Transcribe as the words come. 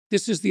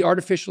This is the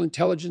artificial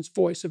intelligence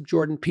voice of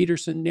Jordan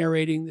Peterson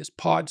narrating this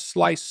pod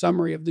slice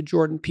summary of the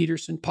Jordan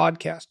Peterson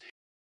podcast.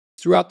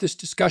 Throughout this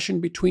discussion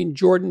between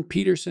Jordan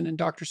Peterson and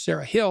Dr.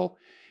 Sarah Hill,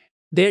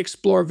 they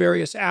explore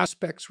various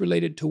aspects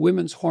related to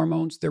women's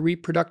hormones, their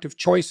reproductive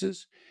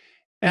choices,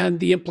 and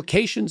the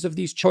implications of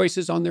these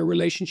choices on their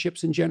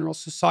relationships and general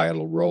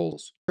societal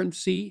roles. And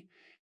C,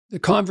 the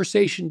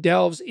conversation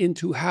delves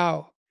into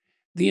how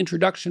the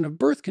introduction of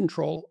birth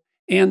control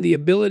and the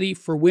ability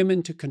for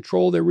women to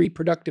control their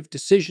reproductive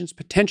decisions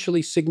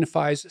potentially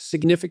signifies a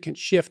significant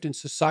shift in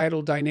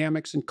societal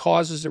dynamics and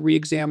causes a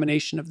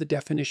re-examination of the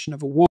definition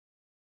of a woman.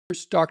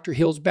 Dr.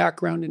 Hill's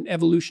background in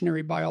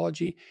evolutionary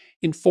biology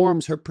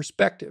informs her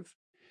perspective,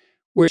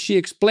 where she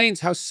explains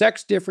how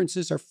sex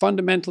differences are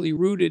fundamentally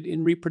rooted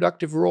in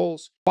reproductive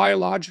roles.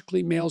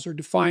 Biologically, males are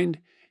defined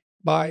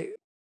by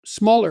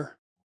smaller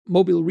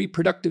mobile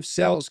reproductive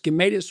cells,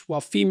 gametes,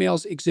 while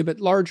females exhibit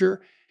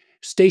larger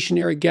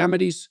stationary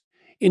gametes,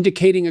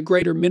 indicating a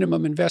greater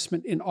minimum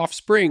investment in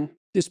offspring.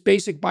 This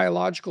basic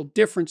biological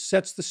difference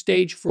sets the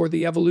stage for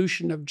the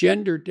evolution of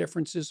gender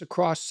differences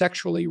across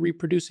sexually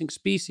reproducing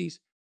species.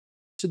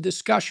 The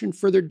discussion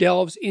further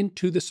delves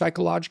into the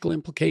psychological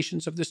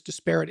implications of this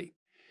disparity.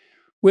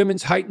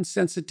 Women's heightened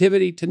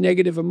sensitivity to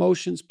negative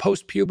emotions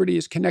post-puberty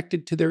is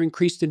connected to their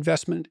increased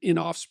investment in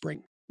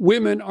offspring.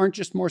 Women aren't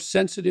just more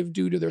sensitive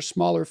due to their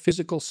smaller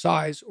physical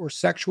size or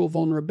sexual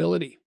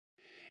vulnerability.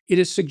 It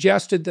is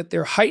suggested that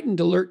their heightened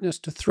alertness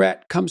to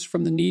threat comes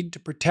from the need to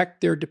protect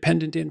their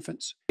dependent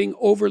infants. Being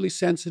overly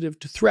sensitive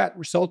to threat,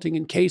 resulting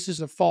in cases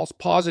of false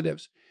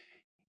positives,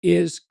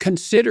 is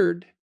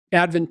considered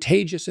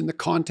advantageous in the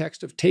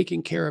context of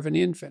taking care of an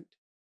infant.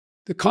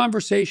 The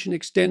conversation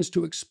extends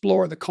to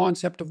explore the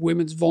concept of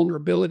women's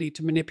vulnerability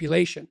to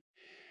manipulation.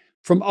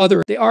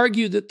 They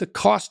argue that the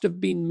cost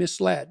of being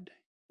misled,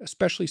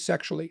 especially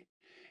sexually,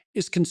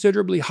 is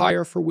considerably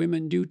higher for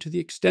women due to the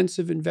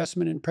extensive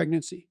investment in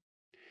pregnancy,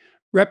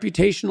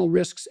 reputational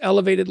risks,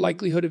 elevated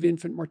likelihood of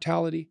infant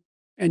mortality,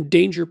 and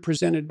danger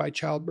presented by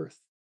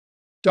childbirth.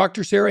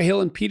 Dr. Sarah Hill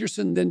and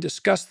Peterson then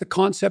discuss the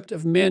concept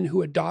of men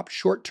who adopt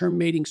short-term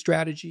mating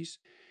strategies,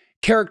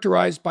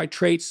 characterized by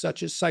traits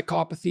such as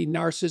psychopathy,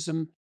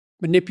 narcissism,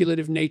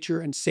 manipulative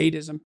nature, and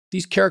sadism.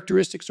 These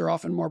characteristics are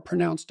often more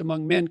pronounced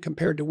among men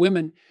compared to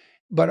women,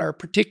 but are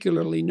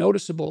particularly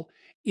noticeable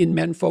in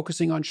men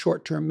focusing on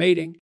short-term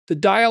mating. The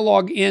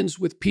dialogue ends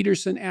with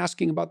Peterson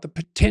asking about the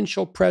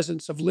potential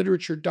presence of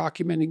literature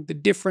documenting the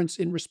difference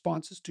in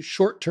responses to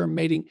short-term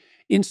mating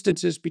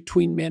instances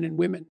between men and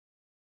women.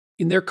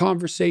 In their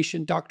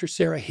conversation, Dr.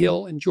 Sarah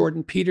Hill and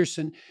Jordan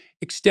Peterson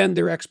extend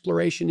their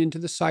exploration into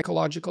the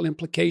psychological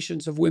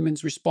implications of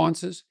women's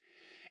responses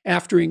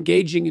after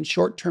engaging in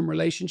short-term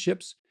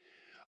relationships,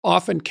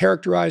 often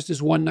characterized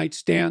as one-night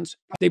stands.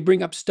 They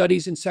bring up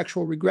studies in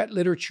sexual regret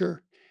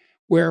literature,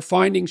 where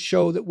findings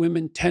show that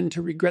women tend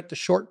to regret the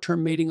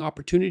short-term mating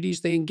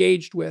opportunities they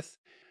engaged with,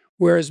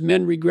 whereas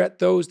men regret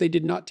those they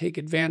did not take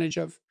advantage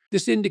of.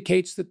 This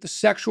indicates that the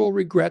sexual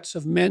regrets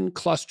of men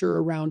cluster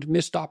around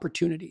missed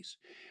opportunities,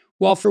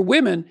 while for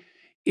women,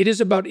 it is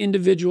about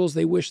individuals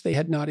they wish they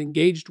had not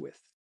engaged with.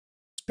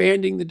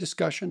 Expanding the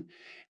discussion,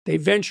 they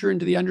venture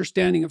into the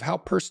understanding of how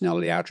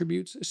personality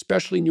attributes,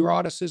 especially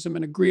neuroticism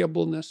and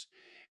agreeableness,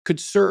 could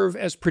serve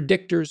as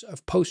predictors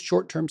of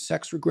post-short-term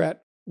sex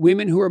regret.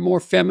 Women who are more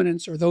feminine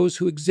or those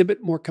who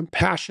exhibit more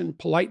compassion,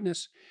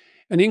 politeness,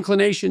 an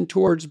inclination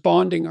towards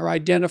bonding are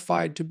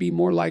identified to be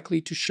more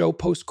likely to show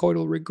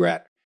postcoital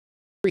regret.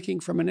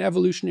 Speaking from an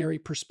evolutionary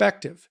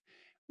perspective,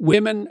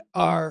 women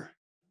are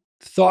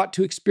thought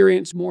to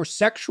experience more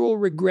sexual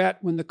regret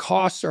when the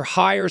costs are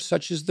higher,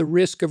 such as the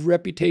risk of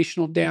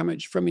reputational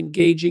damage from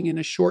engaging in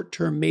a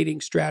short-term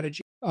mating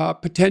strategy.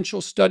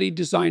 Potential study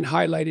design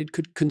highlighted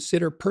could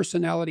consider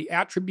personality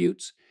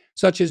attributes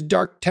such as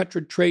dark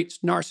tetrad traits,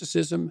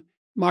 narcissism,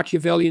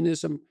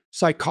 Machiavellianism,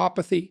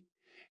 psychopathy,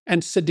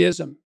 and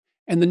sadism,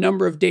 and the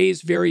number of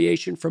days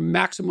variation from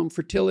maximum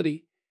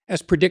fertility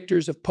as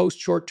predictors of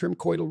post-short-term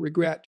coital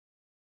regret.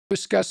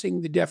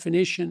 Discussing the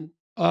definition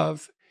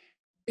of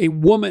a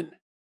woman,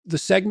 the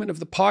segment of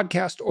the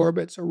podcast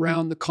orbits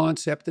around the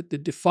concept that the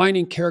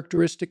defining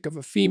characteristic of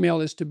a female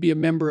is to be a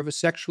member of a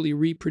sexually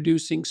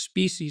reproducing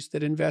species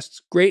that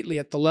invests greatly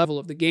at the level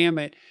of the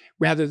gamete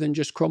rather than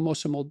just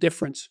chromosomal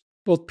difference.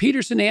 Both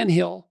Peterson and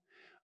Hill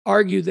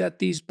argue that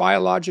these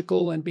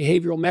biological and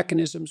behavioral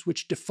mechanisms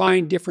which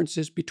define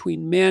differences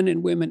between men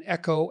and women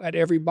echo at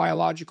every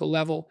biological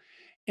level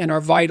and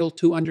are vital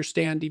to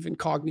understand even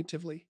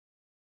cognitively.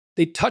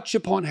 They touch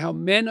upon how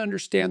men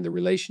understand the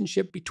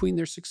relationship between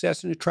their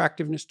success and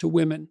attractiveness to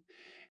women,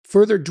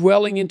 further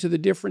dwelling into the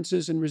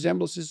differences and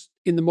resemblances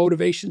in the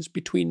motivations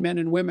between men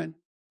and women.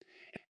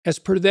 As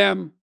per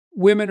them,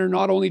 women are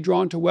not only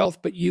drawn to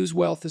wealth, but use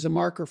wealth as a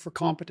marker for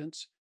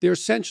competence. They're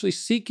essentially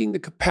seeking the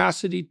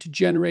capacity to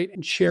generate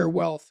and share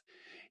wealth,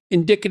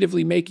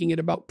 indicatively making it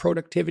about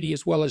productivity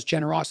as well as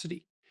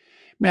generosity.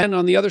 Men,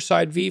 on the other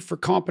side, vie for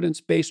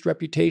competence-based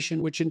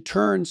reputation, which in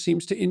turn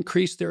seems to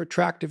increase their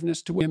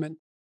attractiveness to women.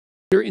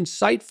 Their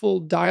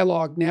insightful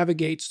dialogue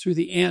navigates through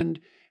the end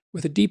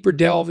with a deeper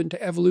delve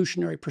into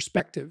evolutionary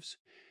perspectives,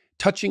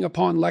 touching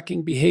upon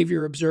lacking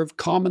behavior observed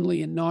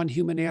commonly in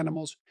non-human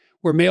animals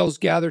where males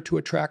gather to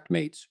attract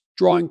mates.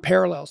 Drawing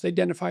parallels, they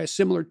identify a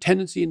similar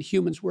tendency in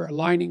humans where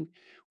aligning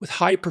with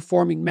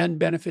high-performing men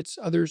benefits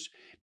others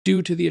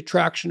due to the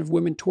attraction of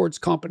women towards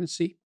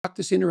competency.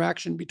 This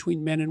interaction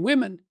between men and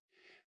women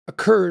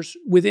occurs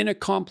within a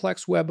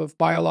complex web of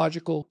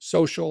biological,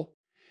 social,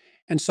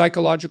 and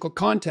psychological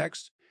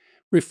contexts,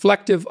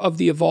 reflective of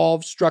the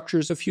evolved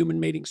structures of human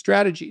mating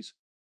strategies.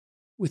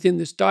 Within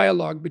this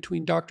dialogue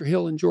between Dr.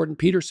 Hill and Jordan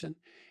Peterson,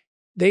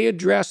 they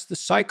address the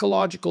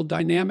psychological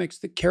dynamics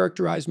that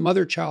characterize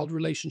mother-child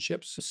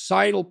relationships,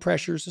 societal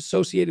pressures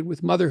associated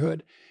with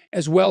motherhood,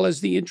 as well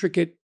as the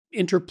intricate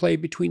interplay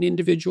between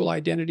individual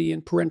identity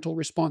and parental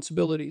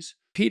responsibilities.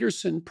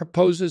 Peterson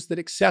proposes that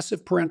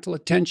excessive parental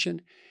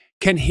attention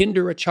can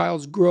hinder a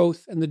child's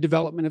growth and the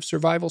development of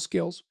survival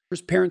skills.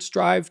 As parents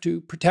strive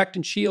to protect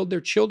and shield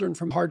their children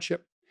from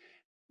hardship,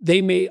 they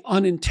may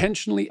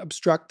unintentionally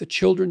obstruct the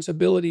children's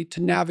ability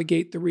to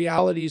navigate the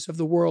realities of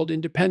the world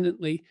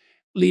independently,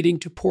 leading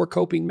to poor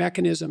coping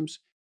mechanisms.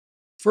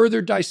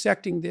 Further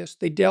dissecting this,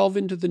 they delve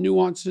into the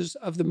nuances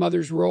of the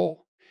mother's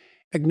role,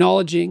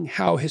 acknowledging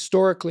how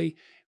historically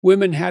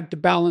women had to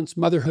balance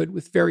motherhood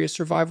with various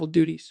survival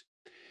duties.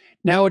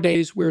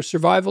 Nowadays, where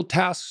survival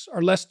tasks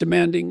are less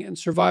demanding and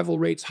survival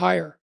rates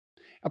higher,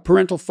 a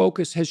parental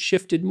focus has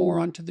shifted more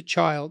onto the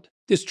child.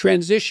 This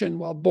transition,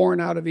 while born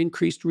out of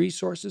increased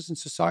resources and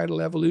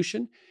societal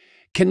evolution,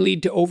 can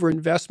lead to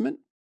overinvestment,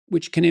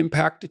 which can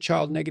impact the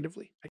child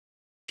negatively.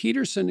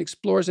 Peterson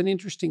explores an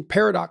interesting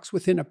paradox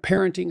within a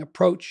parenting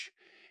approach,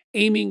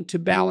 aiming to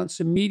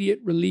balance immediate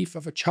relief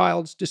of a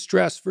child's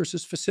distress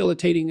versus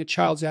facilitating a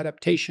child's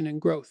adaptation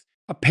and growth.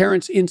 A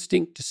parent's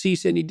instinct to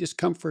cease any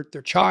discomfort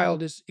their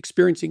child is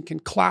experiencing can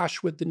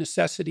clash with the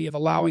necessity of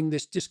allowing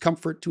this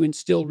discomfort to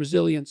instill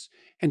resilience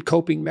and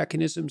coping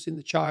mechanisms in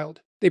the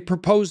child. They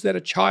propose that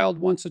a child,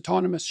 once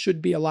autonomous,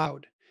 should be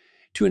allowed,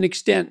 to an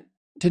extent,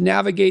 to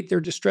navigate their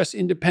distress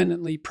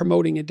independently,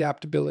 promoting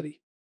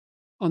adaptability.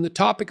 On the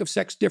topic of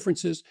sex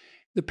differences,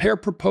 the pair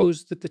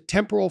proposed that the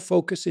temporal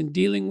focus in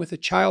dealing with a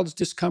child's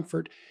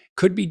discomfort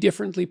could be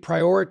differently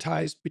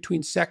prioritized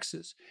between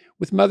sexes,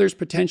 with mothers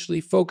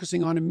potentially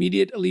focusing on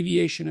immediate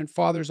alleviation and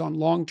fathers on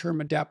long-term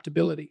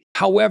adaptability.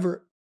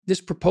 However,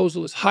 this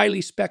proposal is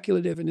highly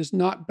speculative and is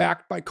not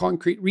backed by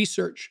concrete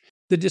research.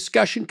 The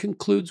discussion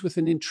concludes with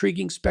an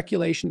intriguing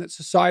speculation that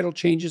societal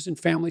changes in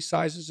family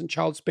sizes and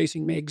child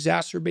spacing may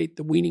exacerbate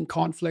the weaning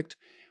conflict,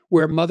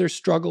 where mothers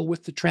struggle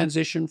with the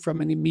transition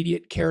from an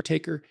immediate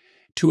caretaker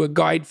to a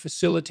guide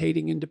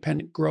facilitating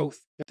independent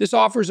growth. This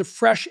offers a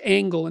fresh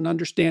angle in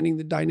understanding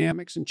the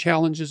dynamics and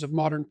challenges of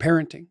modern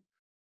parenting.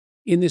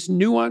 In this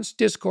nuanced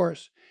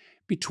discourse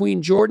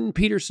between Jordan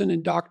Peterson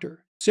and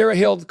Dr.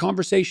 Sarahhill, the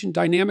conversation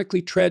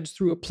dynamically treads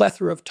through a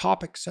plethora of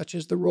topics such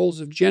as the roles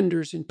of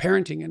genders in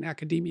parenting and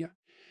academia,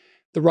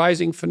 the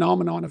rising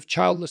phenomenon of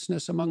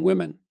childlessness among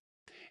women,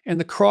 and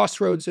the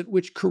crossroads at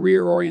which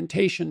career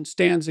orientation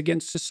stands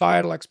against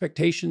societal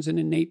expectations and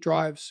innate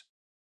drives.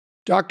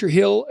 Dr.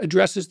 Hill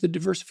addresses the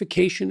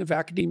diversification of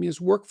academia's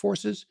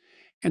workforces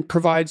and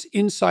provides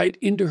insight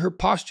into her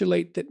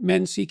postulate that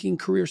men seeking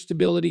career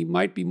stability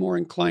might be more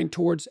inclined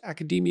towards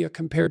academia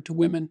compared to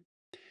women,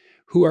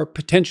 who are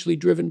potentially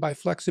driven by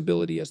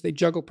flexibility as they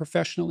juggle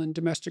professional and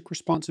domestic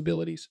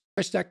responsibilities.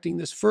 Dissecting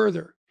this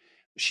further,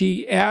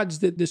 she adds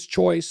that this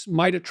choice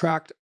might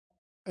attract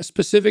a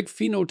specific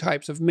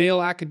phenotypes of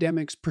male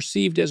academics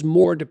perceived as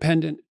more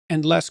dependent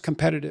and less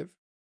competitive.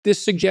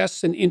 This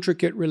suggests an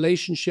intricate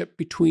relationship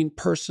between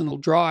personal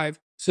drive,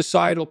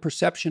 societal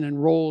perception,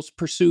 and roles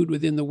pursued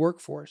within the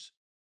workforce.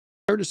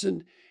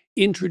 Peterson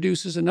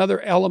introduces another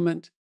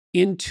element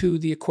into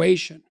the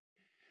equation: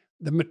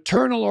 the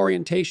maternal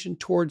orientation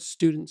towards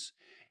students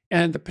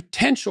and the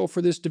potential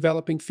for this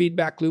developing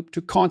feedback loop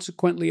to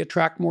consequently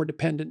attract more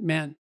dependent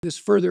men. This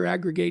further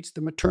aggregates the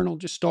maternal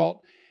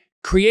gestalt,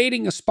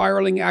 creating a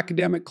spiraling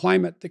academic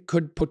climate that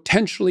could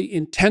potentially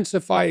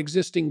intensify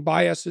existing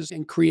biases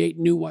and create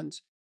new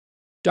ones.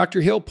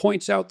 Dr. Hill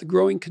points out the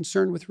growing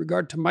concern with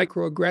regard to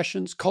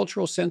microaggressions,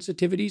 cultural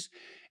sensitivities,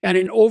 and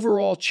an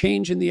overall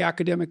change in the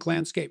academic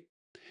landscape,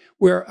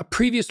 where a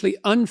previously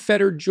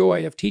unfettered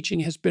joy of teaching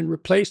has been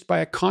replaced by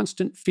a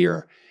constant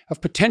fear of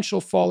potential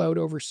fallout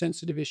over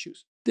sensitive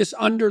issues. This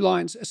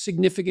underlines a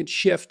significant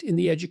shift in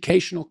the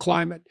educational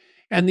climate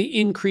and the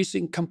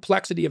increasing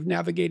complexity of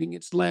navigating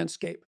its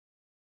landscape.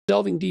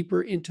 Delving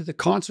deeper into the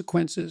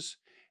consequences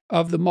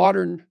of the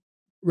modern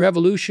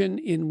revolution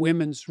in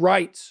women's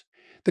rights,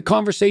 the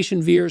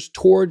conversation veers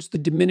towards the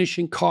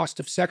diminishing cost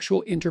of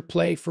sexual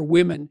interplay for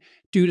women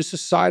due to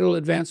societal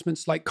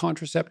advancements like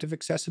contraceptive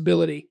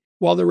accessibility,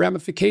 while the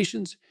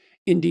ramifications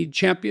indeed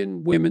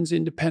champion women's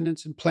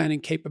independence and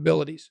planning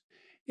capabilities.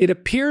 It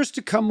appears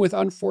to come with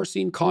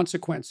unforeseen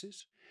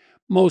consequences,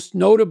 most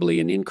notably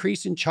an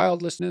increase in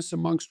childlessness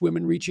amongst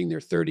women reaching their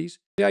 30s,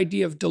 the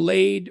idea of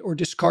delayed or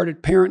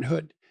discarded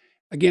parenthood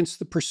against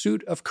the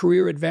pursuit of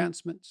career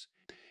advancements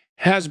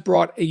has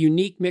brought a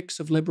unique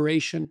mix of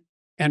liberation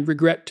and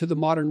regret to the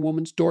modern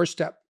woman's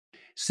doorstep.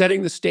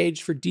 setting the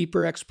stage for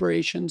deeper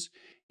explorations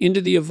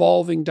into the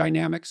evolving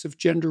dynamics of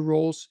gender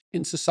roles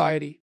in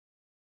society.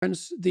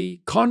 Friends,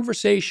 the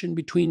conversation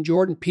between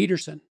Jordan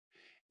Peterson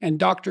and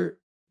Dr.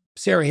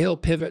 Sarah Hill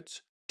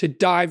pivots to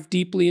dive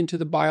deeply into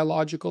the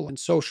biological and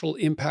social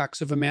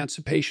impacts of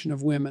emancipation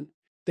of women.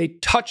 They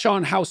touch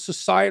on how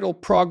societal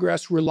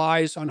progress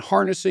relies on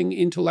harnessing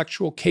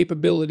intellectual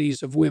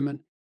capabilities of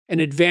women, an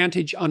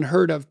advantage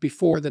unheard of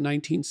before the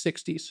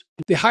 1960s.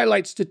 They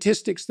highlight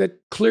statistics that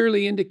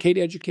clearly indicate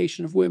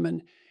education of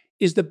women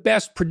is the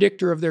best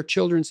predictor of their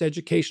children's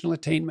educational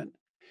attainment,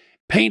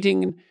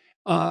 painting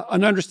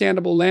an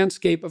understandable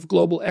landscape of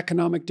global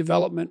economic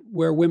development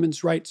where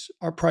women's rights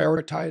are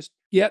prioritized.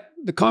 Yet,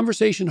 the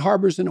conversation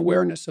harbors an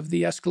awareness of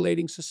the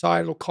escalating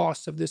societal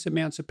costs of this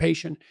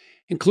emancipation,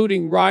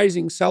 including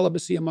rising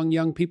celibacy among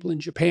young people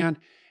in Japan,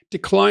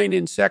 decline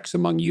in sex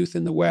among youth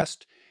in the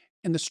West,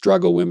 and the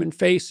struggle women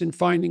face in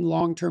finding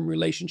long-term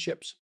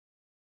relationships.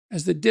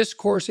 As the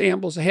discourse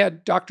ambles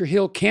ahead, Dr.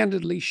 Hill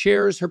candidly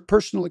shares her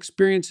personal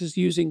experiences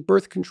using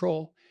birth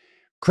control,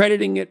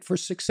 crediting it for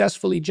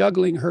successfully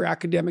juggling her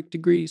academic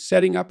degrees,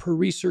 setting up her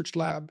research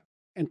lab,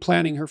 and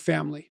planning her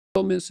family.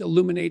 Illness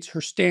illuminates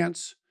her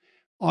stance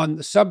on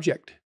the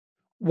subject.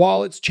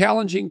 While it's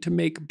challenging to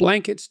make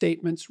blanket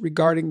statements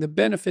regarding the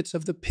benefits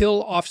of the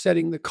pill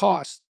offsetting the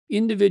costs,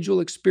 individual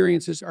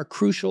experiences are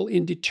crucial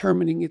in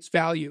determining its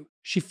value.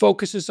 She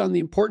focuses on the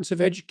importance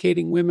of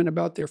educating women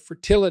about their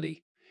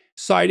fertility,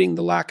 citing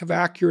the lack of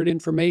accurate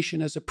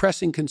information as a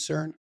pressing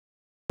concern.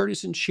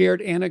 Peterson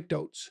shared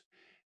anecdotes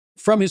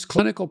from his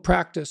clinical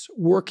practice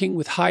working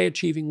with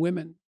high-achieving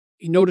women.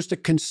 He noticed a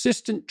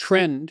consistent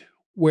trend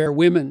where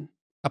women,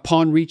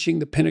 upon reaching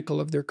the pinnacle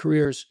of their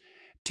careers,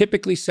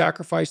 typically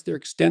sacrifice their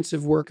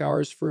extensive work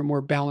hours for a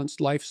more balanced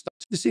lifestyle.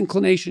 This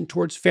inclination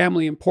towards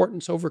family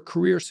importance over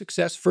career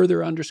success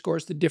further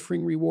underscores the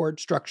differing reward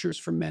structures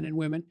for men and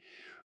women,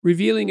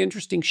 revealing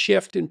interesting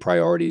shift in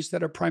priorities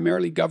that are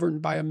primarily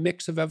governed by a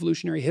mix of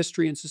evolutionary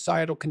history and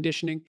societal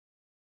conditioning.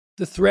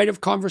 The thread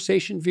of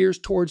conversation veers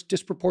towards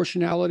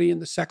disproportionality in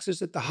the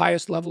sexes at the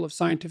highest level of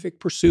scientific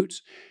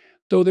pursuits,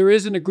 though there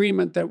is an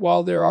agreement that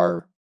while there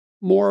are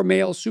more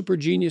male super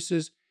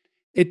geniuses,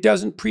 it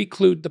doesn't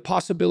preclude the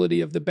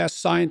possibility of the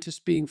best scientists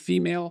being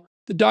female.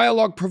 The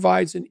dialogue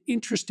provides an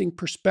interesting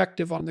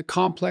perspective on the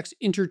complex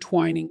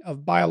intertwining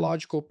of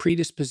biological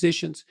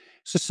predispositions,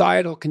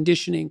 societal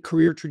conditioning,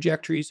 career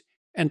trajectories,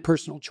 and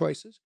personal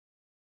choices.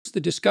 The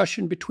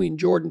discussion between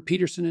Jordan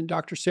Peterson and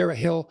Dr. Sarah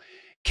Hill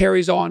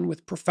carries on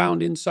with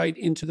profound insight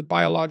into the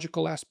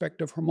biological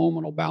aspect of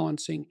hormonal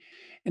balancing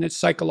and its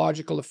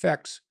psychological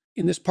effects.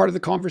 In this part of the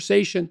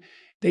conversation,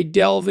 they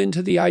delve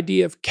into the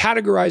idea of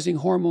categorizing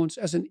hormones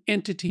as an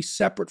entity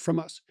separate from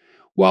us,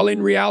 while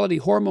in reality,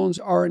 hormones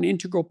are an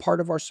integral part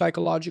of our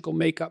psychological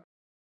makeup.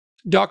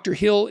 Dr.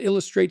 Hill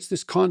illustrates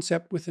this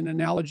concept with an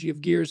analogy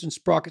of gears and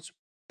sprockets,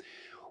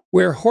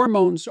 where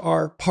hormones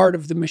are part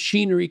of the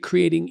machinery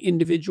creating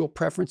individual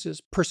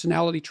preferences,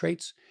 personality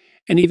traits,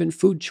 and even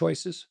food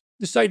choices.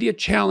 This idea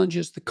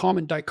challenges the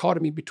common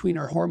dichotomy between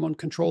our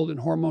hormone-controlled and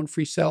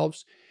hormone-free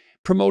selves,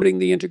 promoting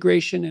the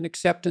integration and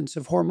acceptance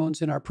of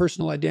hormones in our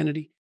personal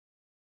identity.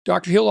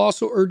 Dr. Hill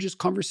also urges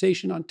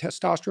conversation on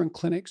testosterone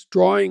clinics,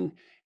 drawing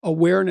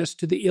awareness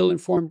to the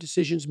ill-informed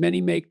decisions many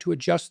make to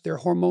adjust their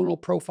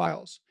hormonal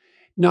profiles,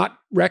 not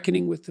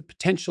reckoning with the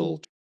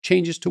potential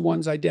changes to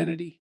one's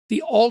identity.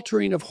 The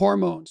altering of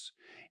hormones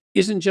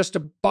isn't just a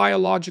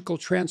biological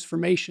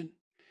transformation,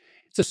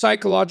 it's a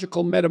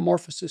psychological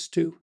metamorphosis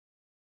too.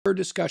 Her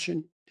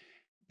discussion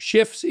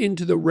shifts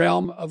into the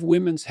realm of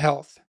women's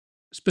health,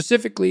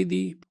 specifically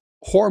the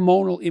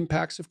hormonal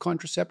impacts of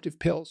contraceptive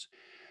pills.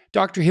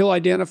 Dr. Hill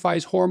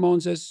identifies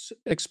hormones as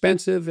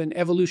expensive and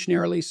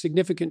evolutionarily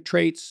significant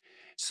traits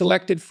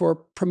selected for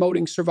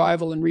promoting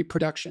survival and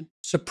reproduction.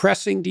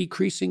 Suppressing,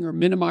 decreasing, or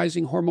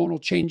minimizing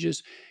hormonal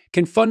changes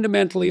can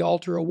fundamentally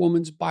alter a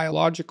woman's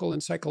biological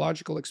and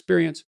psychological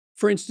experience.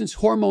 For instance,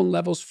 hormone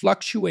levels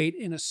fluctuate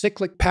in a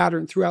cyclic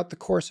pattern throughout the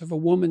course of a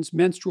woman's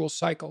menstrual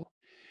cycle,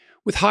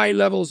 with high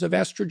levels of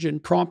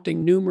estrogen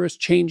prompting numerous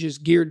changes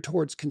geared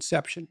towards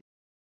conception.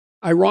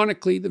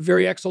 Ironically, the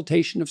very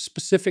exaltation of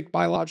specific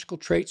biological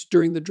traits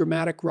during the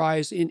dramatic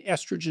rise in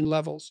estrogen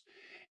levels,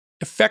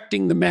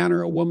 affecting the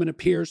manner a woman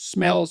appears,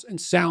 smells, and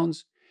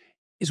sounds,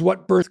 is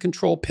what birth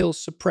control pills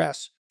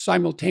suppress.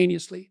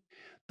 Simultaneously,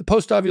 the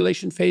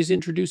post-ovulation phase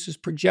introduces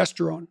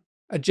progesterone,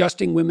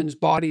 adjusting women's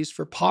bodies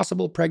for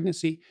possible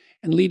pregnancy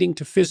and leading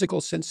to physical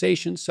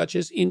sensations such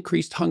as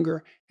increased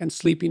hunger and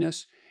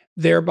sleepiness,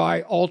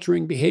 thereby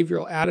altering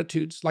behavioral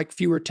attitudes like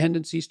fewer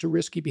tendencies to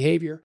risky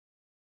behavior.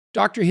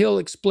 Dr. Hill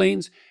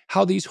explains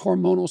how these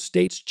hormonal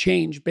states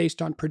change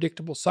based on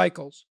predictable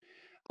cycles,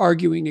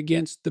 arguing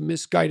against the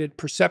misguided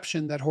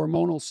perception that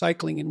hormonal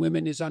cycling in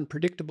women is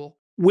unpredictable.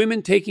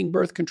 Women taking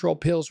birth control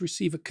pills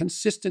receive a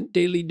consistent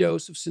daily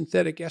dose of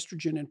synthetic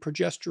estrogen and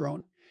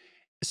progesterone,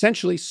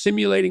 essentially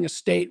simulating a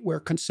state where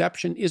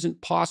conception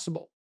isn't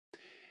possible.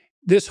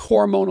 This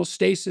hormonal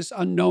stasis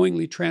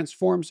unknowingly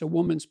transforms a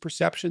woman's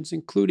perceptions,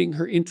 including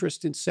her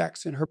interest in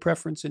sex and her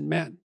preference in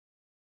men.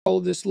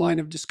 This line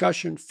of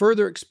discussion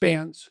further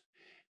expands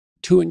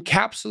to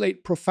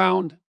encapsulate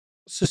profound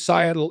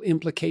societal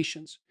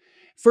implications.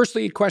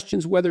 Firstly, it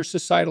questions whether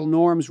societal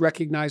norms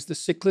recognize the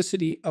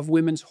cyclicity of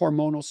women's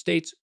hormonal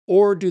states,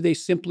 or do they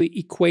simply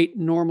equate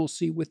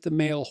normalcy with the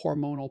male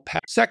hormonal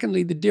pattern?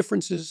 Secondly, the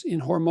differences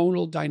in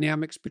hormonal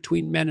dynamics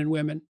between men and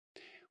women,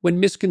 when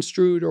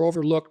misconstrued or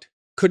overlooked,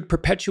 could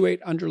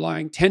perpetuate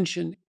underlying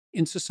tension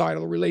in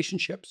societal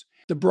relationships.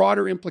 The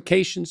broader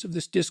implications of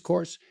this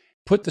discourse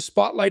put the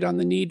spotlight on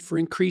the need for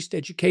increased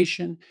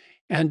education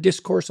and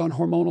discourse on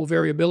hormonal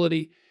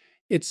variability,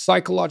 its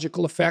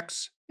psychological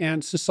effects,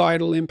 and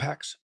societal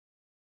impacts.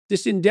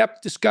 This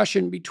in-depth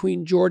discussion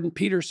between Jordan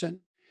Peterson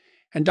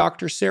and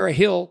Dr. Sarah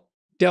Hill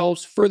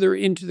delves further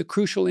into the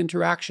crucial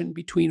interaction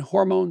between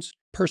hormones,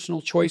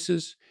 personal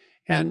choices,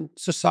 and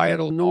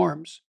societal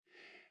norms.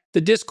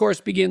 The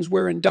discourse begins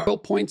wherein Hill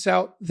points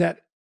out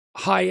that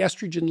high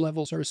estrogen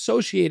levels are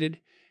associated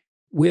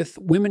with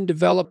women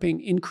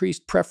developing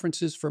increased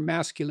preferences for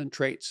masculine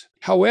traits.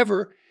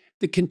 However,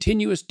 the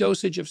continuous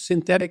dosage of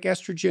synthetic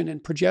estrogen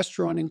and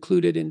progesterone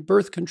included in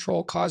birth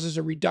control causes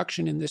a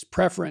reduction in this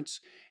preference,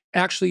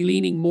 actually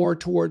leaning more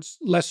towards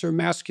lesser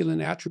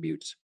masculine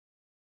attributes.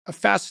 A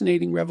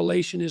fascinating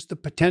revelation is the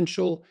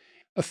potential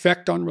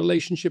effect on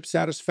relationship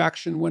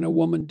satisfaction when a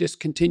woman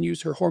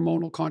discontinues her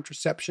hormonal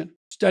contraception.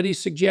 Studies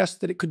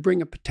suggest that it could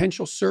bring a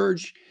potential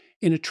surge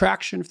in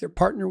attraction if their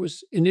partner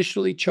was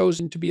initially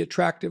chosen to be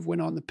attractive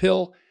when on the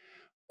pill,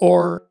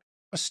 or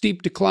a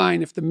steep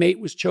decline if the mate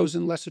was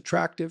chosen less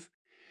attractive.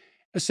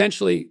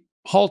 Essentially,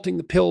 halting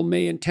the pill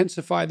may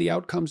intensify the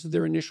outcomes of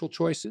their initial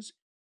choices.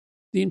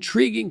 The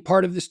intriguing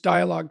part of this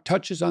dialogue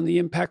touches on the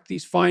impact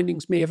these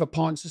findings may have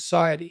upon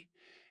society.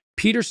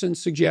 Peterson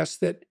suggests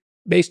that,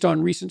 based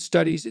on recent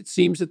studies, it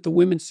seems that the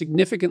women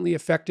significantly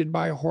affected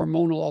by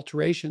hormonal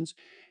alterations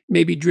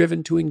may be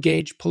driven to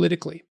engage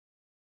politically.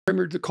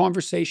 The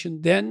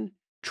conversation then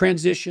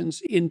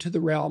transitions into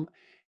the realm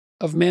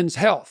of men's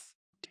health.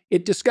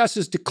 It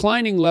discusses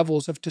declining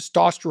levels of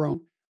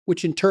testosterone,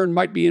 which in turn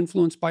might be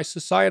influenced by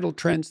societal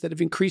trends that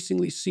have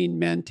increasingly seen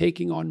men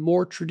taking on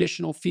more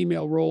traditional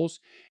female roles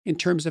in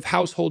terms of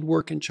household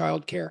work and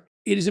childcare.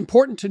 It is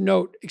important to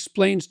note,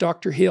 explains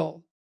Dr.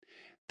 Hill,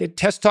 that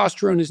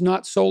testosterone is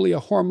not solely a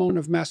hormone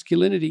of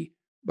masculinity,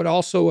 but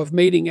also of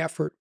mating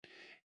effort,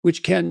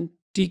 which can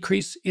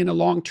decrease in a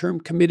long-term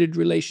committed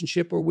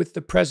relationship or with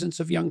the presence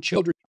of young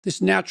children.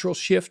 This natural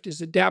shift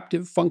is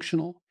adaptive,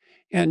 functional,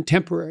 and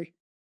temporary.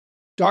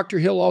 Dr.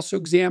 Hill also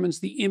examines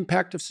the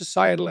impact of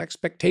societal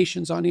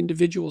expectations on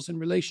individuals and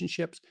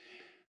relationships.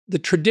 The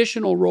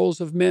traditional roles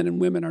of men and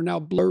women are now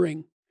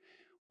blurring,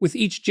 with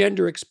each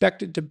gender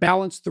expected to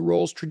balance the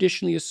roles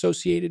traditionally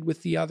associated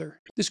with the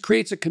other. This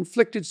creates a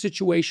conflicted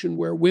situation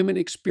where women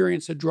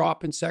experience a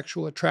drop in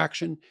sexual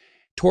attraction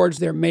towards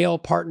their male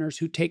partners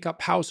who take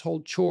up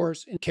household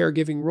chores and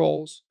caregiving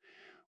roles,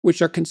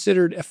 which are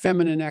considered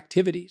effeminate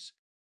activities.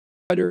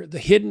 The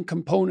hidden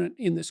component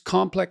in this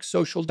complex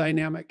social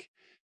dynamic,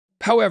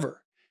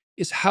 however,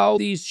 is how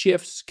these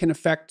shifts can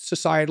affect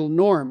societal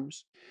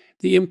norms.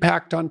 The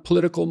impact on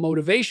political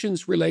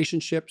motivations,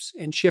 relationships,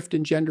 and shift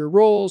in gender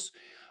roles,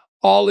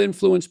 all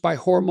influenced by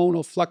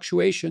hormonal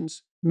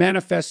fluctuations,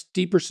 manifest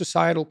deeper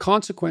societal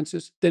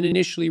consequences than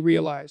initially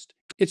realized.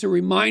 It's a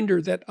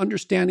reminder that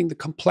understanding the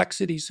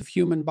complexities of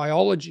human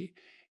biology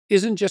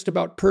isn't just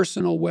about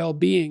personal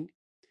well-being.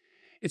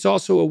 It's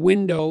also a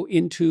window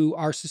into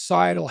our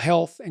societal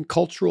health and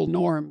cultural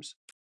norms.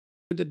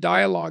 The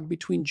dialogue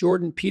between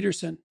Jordan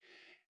Peterson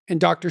and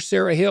Dr.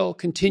 Sarah Hill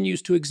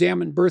continues to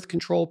examine birth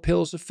control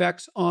pills'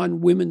 effects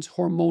on women's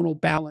hormonal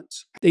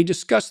balance. They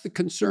discuss the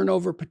concern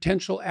over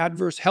potential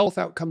adverse health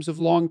outcomes of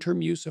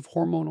long-term use of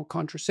hormonal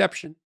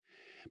contraception,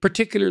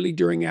 particularly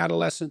during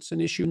adolescence, an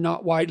issue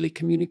not widely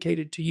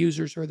communicated to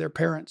users or their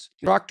parents.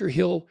 Dr.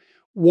 Hill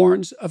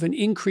warns of an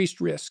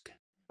increased risk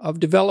of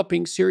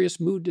developing serious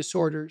mood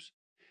disorders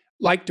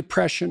like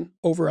depression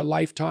over a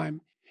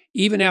lifetime,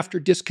 even after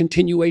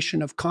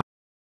discontinuation of contraception.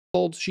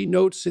 She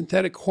notes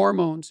synthetic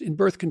hormones in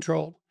birth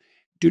control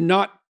do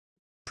not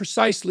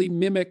precisely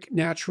mimic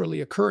naturally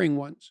occurring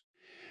ones.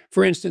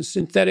 For instance,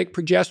 synthetic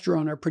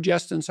progesterone or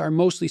progestins are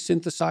mostly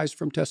synthesized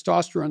from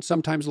testosterone,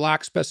 sometimes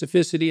lack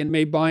specificity, and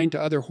may bind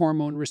to other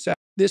hormone receptors.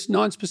 This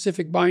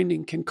nonspecific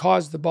binding can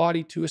cause the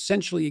body to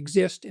essentially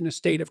exist in a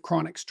state of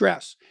chronic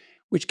stress,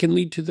 which can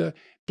lead to the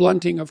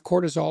blunting of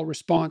cortisol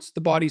response,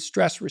 the body's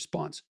stress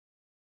response.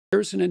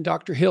 Peterson and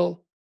Dr.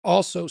 Hill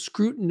also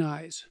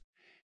scrutinize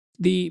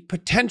the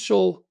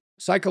potential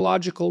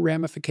psychological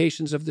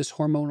ramifications of this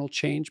hormonal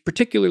change,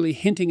 particularly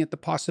hinting at the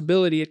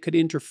possibility it could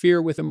interfere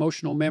with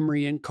emotional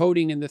memory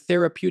encoding in the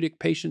therapeutic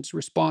patient's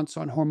response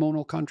on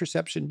hormonal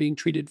contraception being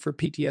treated for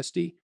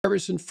PTSD.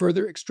 Peterson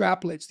further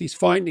extrapolates these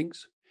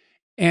findings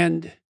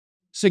and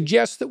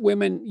suggests that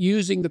women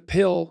using the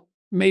pill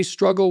may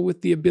struggle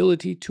with the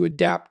ability to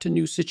adapt to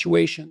new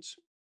situations,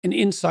 an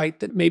insight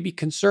that may be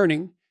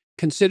concerning,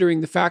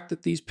 considering the fact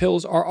that these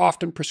pills are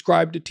often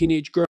prescribed to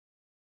teenage girls.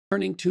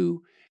 Turning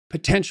to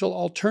potential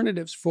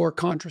alternatives for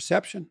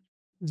contraception,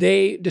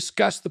 they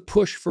discuss the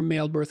push for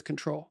male birth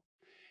control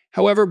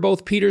However,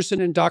 both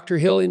Peterson and Dr.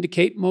 Hill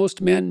indicate most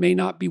men may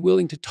not be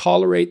willing to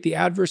tolerate the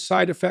adverse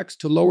side effects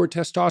to lower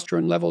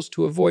testosterone levels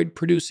to avoid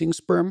producing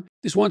sperm.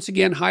 This once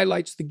again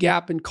highlights the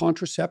gap in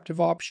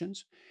contraceptive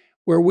options,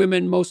 where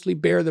women mostly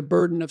bear the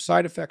burden of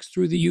side effects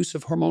through the use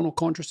of hormonal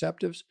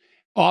contraceptives,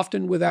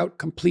 often without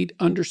complete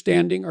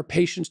understanding or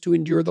patience to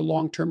endure the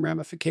long-term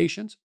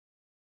ramifications.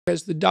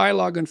 As the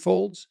dialogue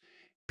unfolds,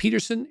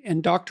 Peterson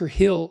and Dr.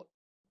 Hill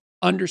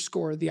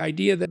underscore the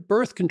idea that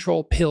birth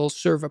control pills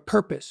serve a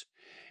purpose,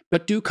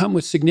 but do come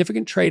with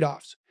significant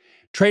trade-offs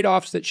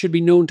that should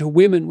be known to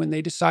women when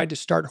they decide to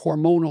start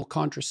hormonal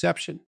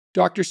contraception.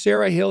 Dr.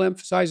 Sarah Hill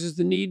emphasizes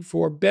the need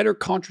for better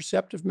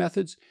contraceptive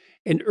methods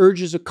and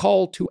urges a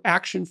call to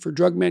action for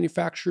drug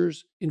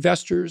manufacturers,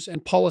 investors,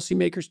 and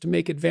policymakers to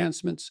make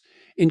advancements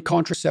in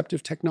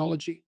contraceptive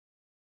technology.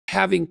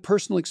 Having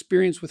personal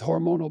experience with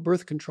hormonal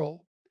birth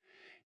control,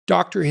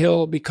 Dr.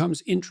 Hill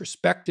becomes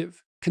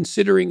introspective,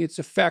 considering its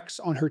effects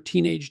on her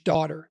teenage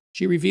daughter.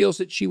 She reveals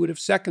that she would have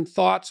second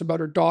thoughts about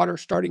her daughter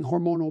starting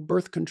hormonal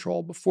birth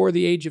control before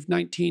the age of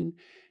 19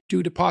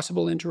 due to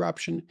possible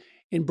interruption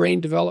in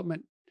brain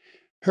development.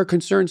 Her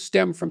concerns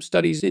stem from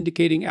studies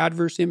indicating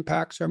adverse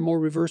impacts are more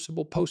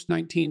reversible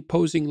post-19,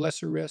 posing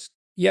lesser risk.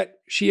 Yet,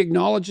 she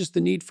acknowledges the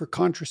need for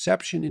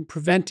contraception in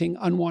preventing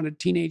unwanted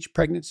teenage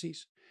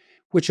pregnancies,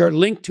 which are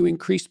linked to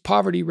increased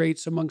poverty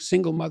rates among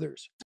single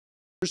mothers.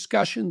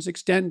 Discussions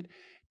extend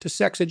to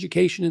sex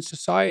education in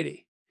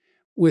society,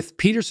 with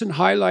Peterson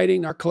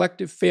highlighting our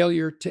collective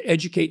failure to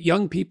educate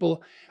young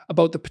people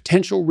about the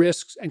potential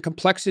risks and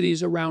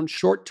complexities around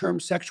short-term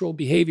sexual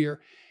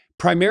behavior,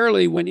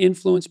 primarily when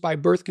influenced by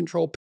birth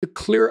control. A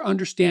clear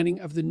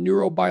understanding of the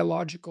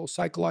neurobiological,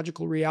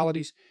 psychological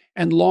realities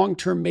and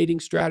long-term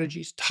mating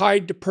strategies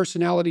tied to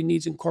personality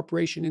needs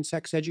incorporation in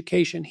sex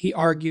education, he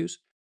argues.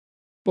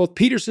 Both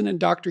Peterson and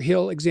Dr.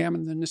 Hill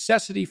examine the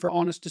necessity for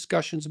honest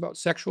discussions about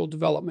sexual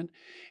development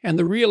and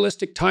the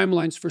realistic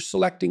timelines for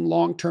selecting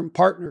long-term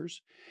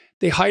partners.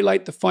 They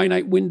highlight the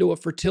finite window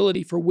of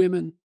fertility for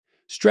women,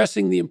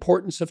 stressing the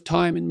importance of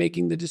time in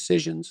making the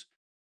decisions.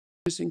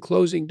 In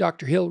closing,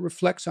 Dr. Hill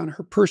reflects on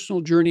her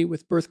personal journey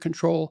with birth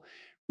control,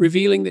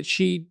 revealing that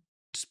she,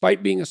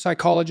 despite being a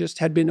psychologist,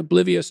 had been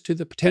oblivious to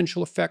the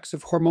potential effects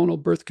of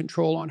hormonal birth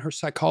control on her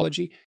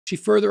psychology. She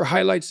further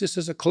highlights this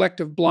as a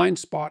collective blind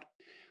spot,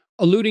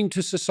 alluding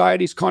to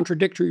society's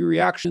contradictory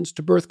reactions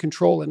to birth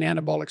control and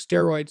anabolic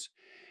steroids,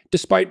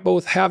 despite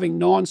both having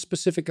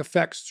non-specific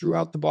effects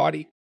throughout the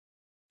body.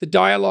 The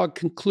dialogue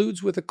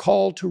concludes with a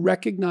call to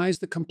recognize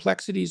the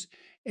complexities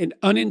and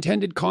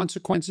unintended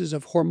consequences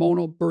of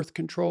hormonal birth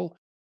control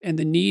and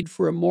the need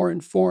for a more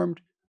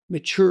informed,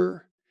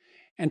 mature,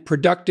 and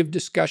productive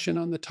discussion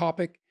on the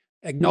topic,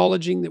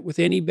 acknowledging that with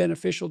any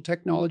beneficial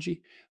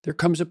technology, there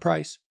comes a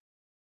price.